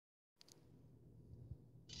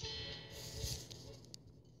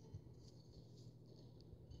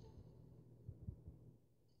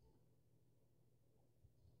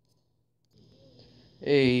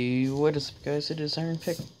Hey, what is up guys, it is Iron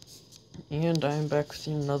Pick, and I'm back with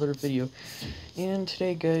another video. And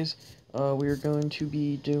today guys, we are going to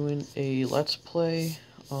be doing a Let's Play,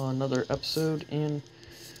 another episode, and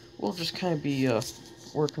we'll just kind of be,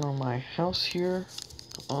 working on my house here.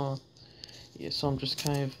 Yeah, so I'm just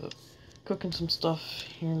kind of, cooking some stuff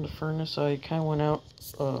here in the furnace. I kind of went out,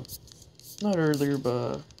 not earlier,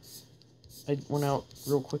 but I went out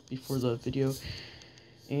real quick before the video.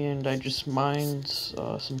 And I just mined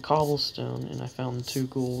some cobblestone, and I found 2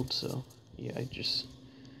 gold, so yeah, I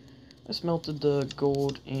smelted the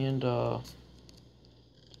gold and the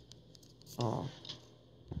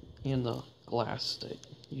glass that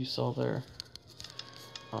you saw there.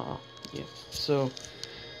 Yeah, so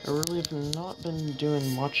I really have not been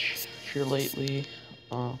doing much here lately,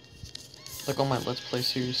 like on my Let's Play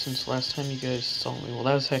series since last time you guys saw me. Well,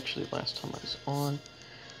 that was actually the last time I was on,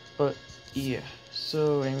 but yeah.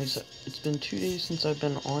 So, anyways, it's been 2 days since I've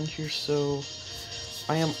been on here, so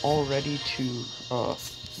I am all ready to,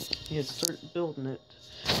 start building it.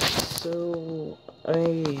 So,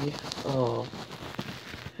 I,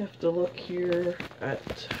 have to look here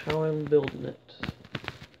at how I'm building it.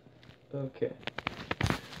 Okay.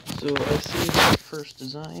 So, I see the first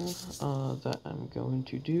design, that I'm going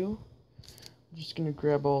to do. I'm just gonna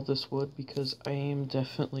grab all this wood, because I am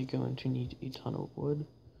definitely going to need a ton of wood.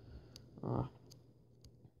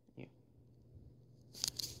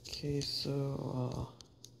 Okay, so,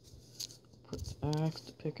 put the axe,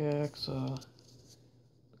 the pickaxe, the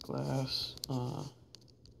glass,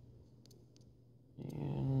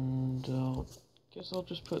 and guess I'll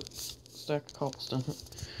just put a stack of cobblestone.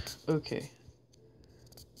 Okay.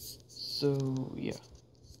 So, yeah.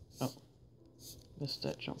 Oh, missed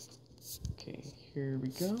that jump. Okay, here we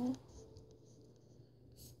go.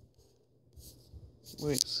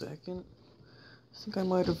 Wait a second. I think I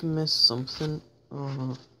might have missed something.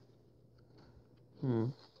 I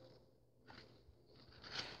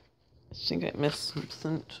think I missed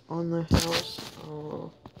something on the house.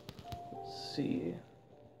 Let's see.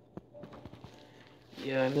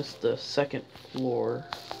 Yeah, I missed the second floor.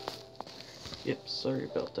 Yep, sorry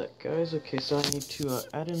about that, guys. Okay, so I need to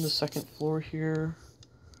add in the second floor here.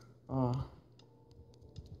 That's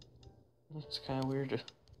kind of weird. It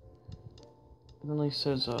only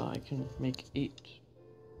says I can make 8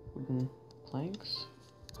 wooden planks.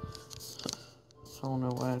 I don't know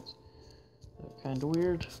why it's kind of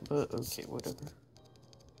weird, but okay, whatever.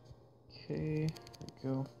 Okay, there we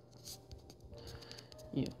go.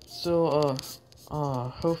 Yeah, so,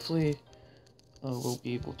 hopefully, we'll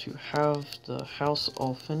be able to have the house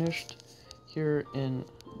all finished here in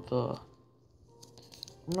the...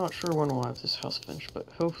 I'm not sure when we'll have this house finished, but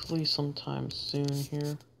hopefully sometime soon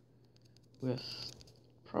here with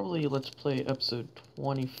probably Let's Play episode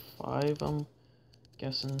 25, I'm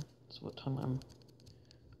guessing. That's what time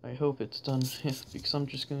I hope it's done, because I'm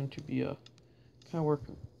just going to be, kind of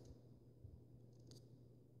working.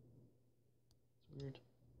 It's weird.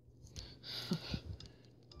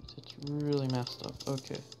 It's really messed up.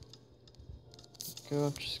 Okay. Go,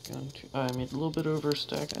 I'm just going to, I made a little bit over a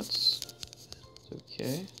stack, it's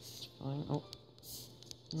okay, it's fine. Oh,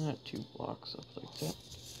 not 2 blocks up like that.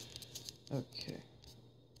 Okay.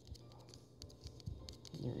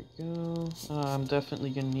 There we go. I'm definitely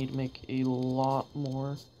gonna need to make a lot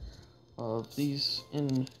more of these,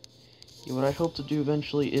 and what I hope to do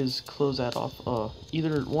eventually is close that off.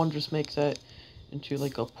 Either one, just make that into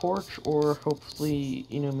like a porch, or hopefully,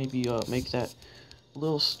 you know, maybe make that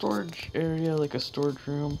little storage area, like a storage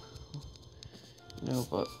room. You know,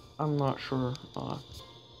 but I'm not sure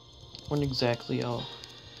when exactly I'll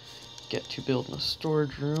get to building a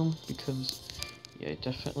storage room, because yeah, I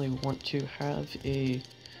definitely want to have a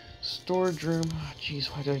storage room. Jeez,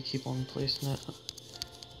 why do I keep on placing that?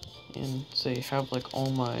 And say have like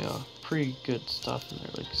all my pretty good stuff in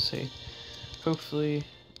there, like say hopefully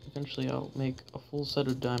eventually I'll make a full set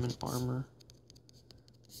of diamond armor,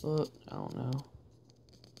 but I don't know.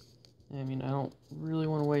 I mean, I don't really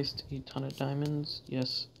want to waste a ton of diamonds.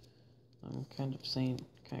 Yes, I'm kind of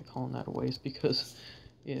calling that a waste, because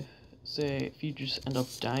yeah, say if you just end up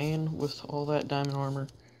dying with all that diamond armor,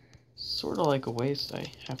 sort of like a waste, I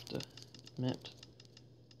have to admit.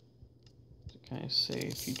 To kind of say,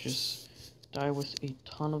 if you just die with a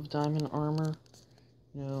ton of diamond armor,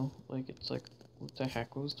 you know, like, it's like, what the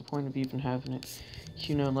heck, what was the point of even having it?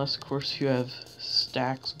 You know, unless of course you have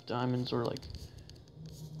stacks of diamonds, or like,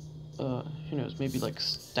 who knows, maybe like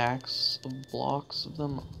stacks of blocks of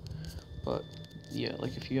them, but yeah,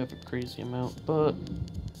 like if you have a crazy amount, but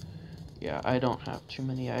yeah, I don't have too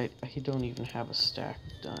many. I don't even have a stack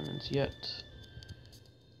of diamonds yet.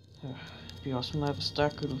 That'd be awesome. I have a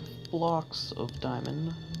stack of blocks of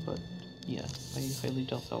diamond, but yeah, I highly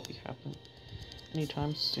doubt that'll be happening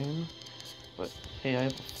anytime soon. But hey, I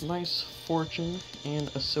have a nice fortune and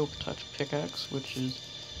a silk touch pickaxe, which is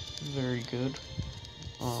very good.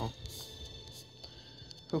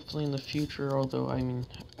 Hopefully in the future, although I mean,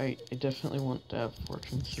 I definitely want to have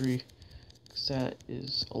Fortune 3, because that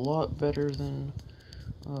is a lot better than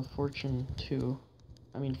Fortune 2.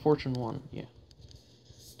 I mean, Fortune 1, yeah.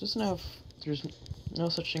 There's no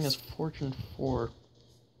such thing as Fortune 4,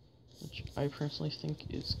 which I personally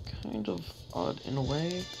think is kind of odd in a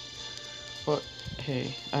way. But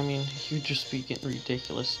hey, I mean, you'd just be getting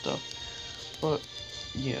ridiculous stuff. But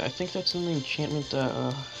yeah, I think that's an enchantment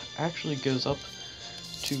that actually goes up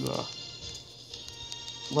to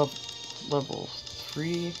level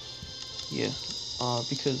 3. Yeah,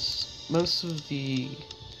 because most of the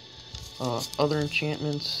other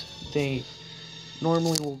enchantments, they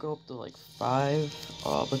normally will go up to like 5,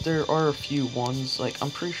 but there are a few ones, like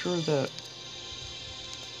I'm pretty sure that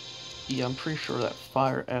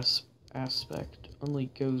fire aspect only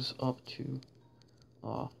goes up to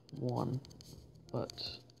 1,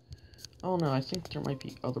 but I don't know, I think there might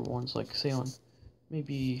be other ones, like say on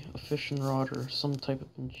maybe a fishing rod or some type of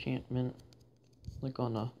enchantment, like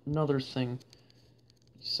on another thing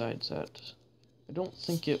besides that. I don't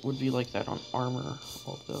think it would be like that on armor,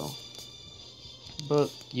 although,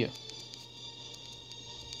 but yeah.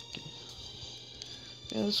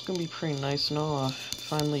 Yeah, this is gonna be pretty nice now,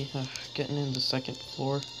 finally getting in the second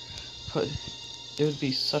floor, but it would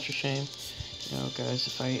be such a shame, you know, guys,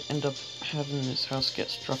 if I end up having this house get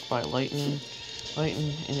struck by lightning,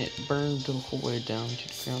 and it burned the whole way down to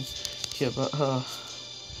the ground. Yeah, but,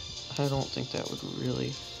 I don't think that would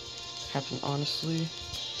really happen, honestly.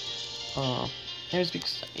 Anyways,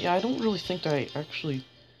 because, yeah, I don't really think I actually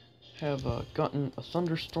have, gotten a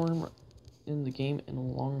thunderstorm in the game in a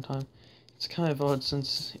long time. It's kind of odd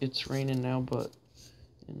since it's raining now, but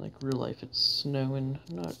in, like, real life it's snowing.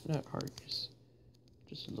 Not hard,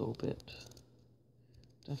 just a little bit.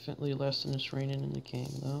 Definitely less than it's raining in the game,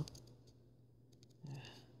 though.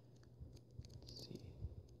 Let's see.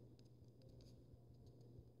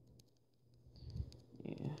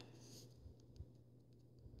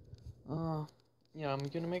 Yeah, I'm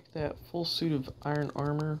gonna make that full suit of iron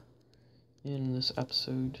armor in this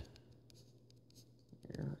episode.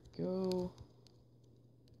 There we go.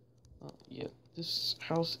 Yeah, this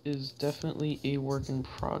house is definitely a working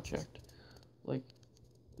project. Like,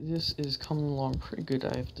 this is coming along pretty good,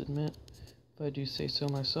 I have to admit, if I do say so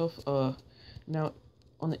myself. Now,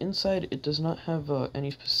 on the inside, it does not have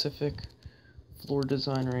any specific floor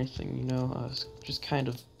design or anything, you know, it's just kind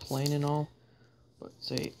of plain and all. But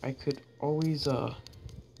say, I could always,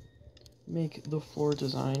 make the floor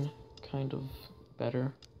design kind of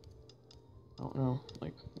better. I don't know,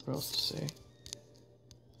 like, what else to say.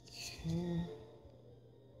 Okay.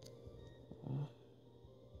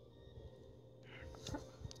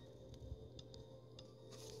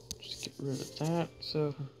 Just get rid of that,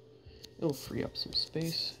 so it'll free up some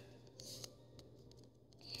space.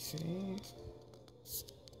 Okay.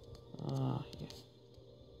 Yeah.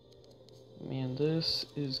 Man, this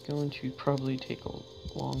is going to probably take a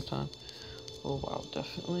long time. Oh wow,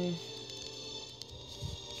 definitely.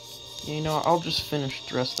 Yeah, you know, I'll just finish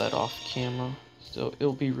the rest of that off camera, so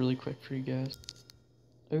it'll be really quick for you guys.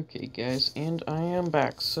 Okay guys, and I am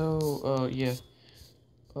back, so, yeah.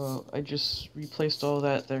 I just replaced all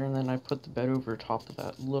that there, and then I put the bed over top of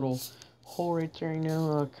that little hole right there, you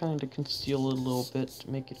know, kind of conceal it a little bit to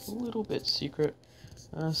make it a little bit secret.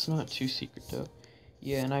 It's not too secret though.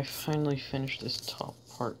 Yeah, and I finally finished this top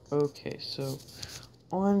part. Okay, so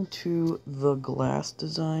on to the glass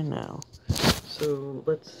design now. So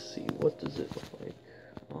let's see, what does it look like?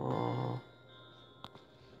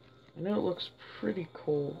 I know it looks pretty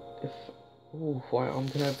cool if... Oh wow, I'm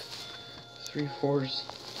gonna have 3 floors.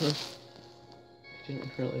 I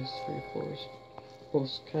didn't realize 3 floors. Well,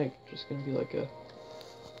 it's kind of just gonna be like a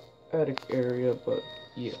attic area, but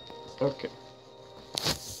yeah. Okay.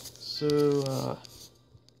 So,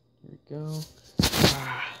 here we go.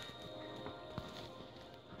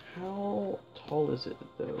 How tall is it,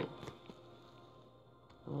 though?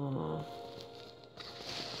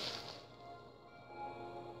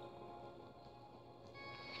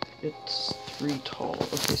 It's 3 tall.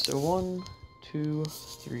 Okay, so 1, 2,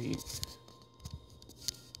 3.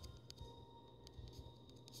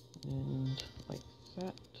 And like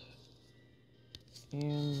that.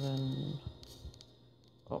 And then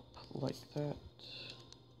up like that.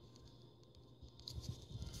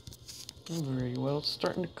 Very well. It's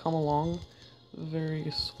starting to come along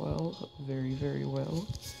very swell. Very well.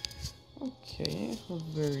 Okay,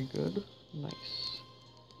 very good. Nice.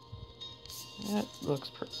 That looks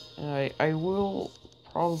perfect. I will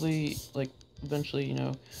probably, like, eventually, you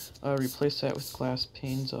know, replace that with glass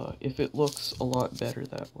panes, if it looks a lot better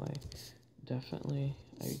that way. Definitely,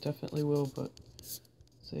 I definitely will, but,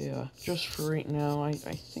 say, just for right now, I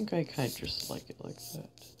think I kind of just like it like that.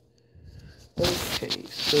 Okay,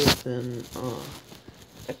 so then,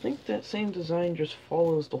 I think that same design just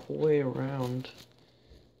follows the whole way around,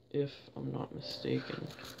 if I'm not mistaken.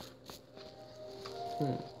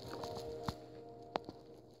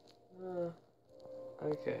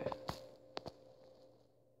 Okay.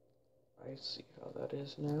 I see how that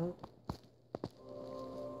is now.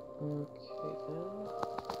 Okay, then.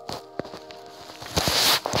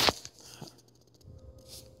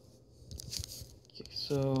 Okay,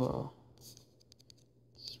 so,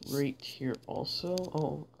 it's right here also.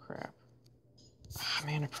 Oh, crap. Ah,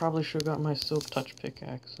 man, I probably should have got my silk touch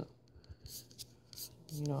pickaxe. So,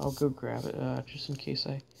 you know, I'll go grab it, just in case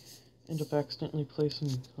I end up accidentally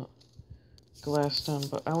placing glass down.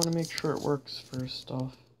 But I want to make sure it works first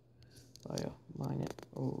off. I mine it.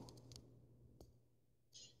 Oh.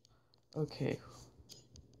 Okay.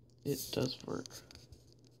 It does work.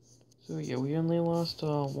 So yeah, we only lost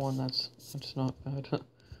one. That's not bad.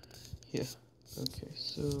 Yeah. Okay,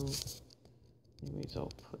 so anyways,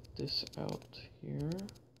 I'll put this out here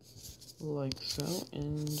like so,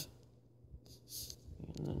 and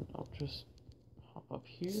then I'll just hop up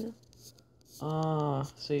here.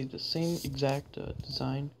 Say the same exact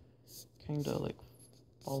design, kinda like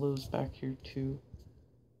follows back here too.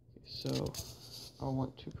 Okay, so I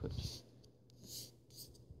want to put.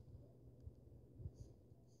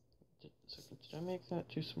 Did I make that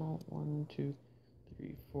too small? 1, 2,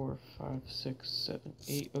 3, 4, 5, 6, 7,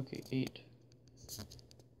 8. Okay, 8.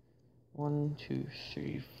 1, 2,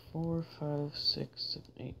 3, 4, 5, 6,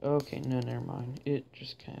 7, 8. Okay, no, never mind. It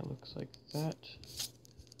just kind of looks like that.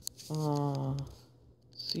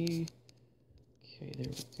 See. Okay, there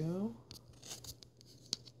we go.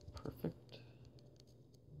 Perfect.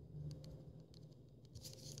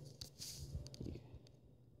 Yeah.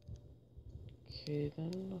 Okay,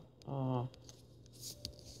 then.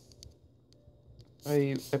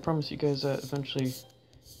 I promise you guys that eventually,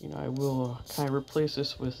 you know, I will kind of replace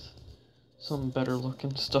this with some better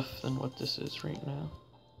looking stuff than what this is right now.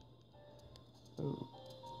 Oh,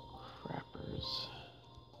 crappers.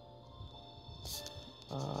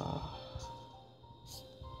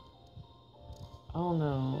 Oh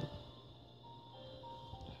no.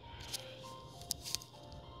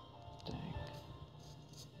 Dang.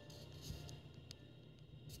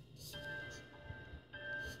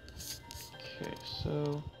 Okay,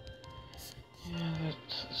 so yeah, that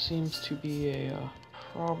seems to be a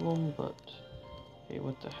problem, but hey,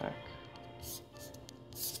 what the heck.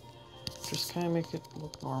 Just kind of make it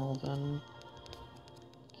look normal then.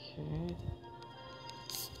 Okay.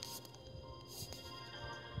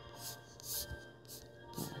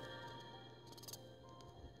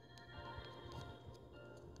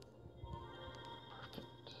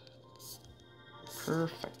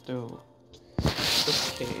 Perfecto.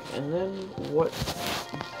 Okay, and then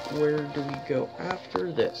where do we go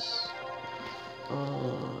after this?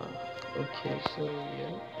 Okay, so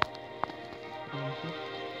yeah.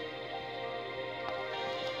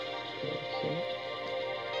 Okay.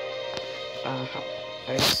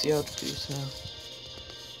 I see how to do this now.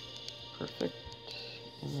 Perfect.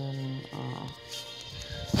 And then, I'm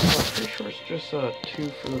pretty sure it's just, 2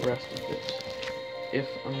 for the rest of this, if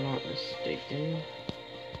I'm not mistaken.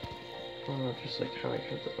 Just like how I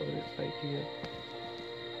had the other idea.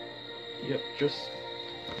 Yep, just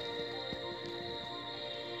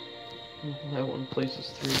that one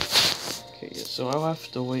places 3. Okay, yeah, so I'll have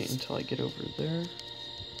to wait until I get over there.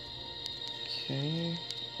 Okay,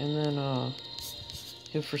 and then,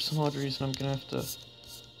 yeah, for some odd reason I'm gonna have to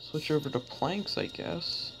switch over to planks, I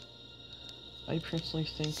guess. I personally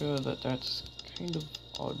think, that's kind of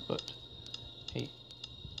odd, but hey.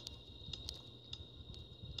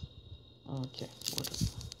 Okay, whatever.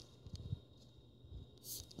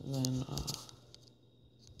 And then,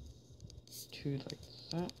 2 like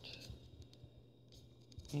that.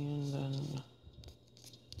 And then,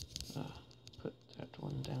 put that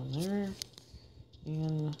one down there.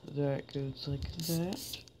 And that goes like that.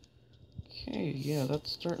 Okay, yeah,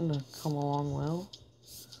 that's starting to come along well.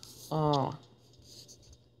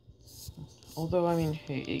 Although, I mean,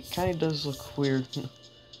 hey, it kind of does look weird.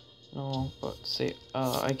 No, but say,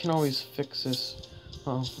 I can always fix this,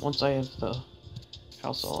 once I have the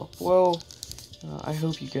house all up. Well, I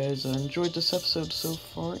hope you guys enjoyed this episode so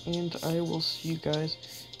far, and I will see you guys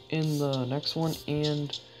in the next one,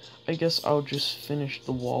 and I guess I'll just finish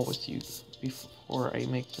the wall with you before I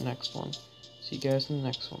make the next one. See you guys in the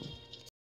next one.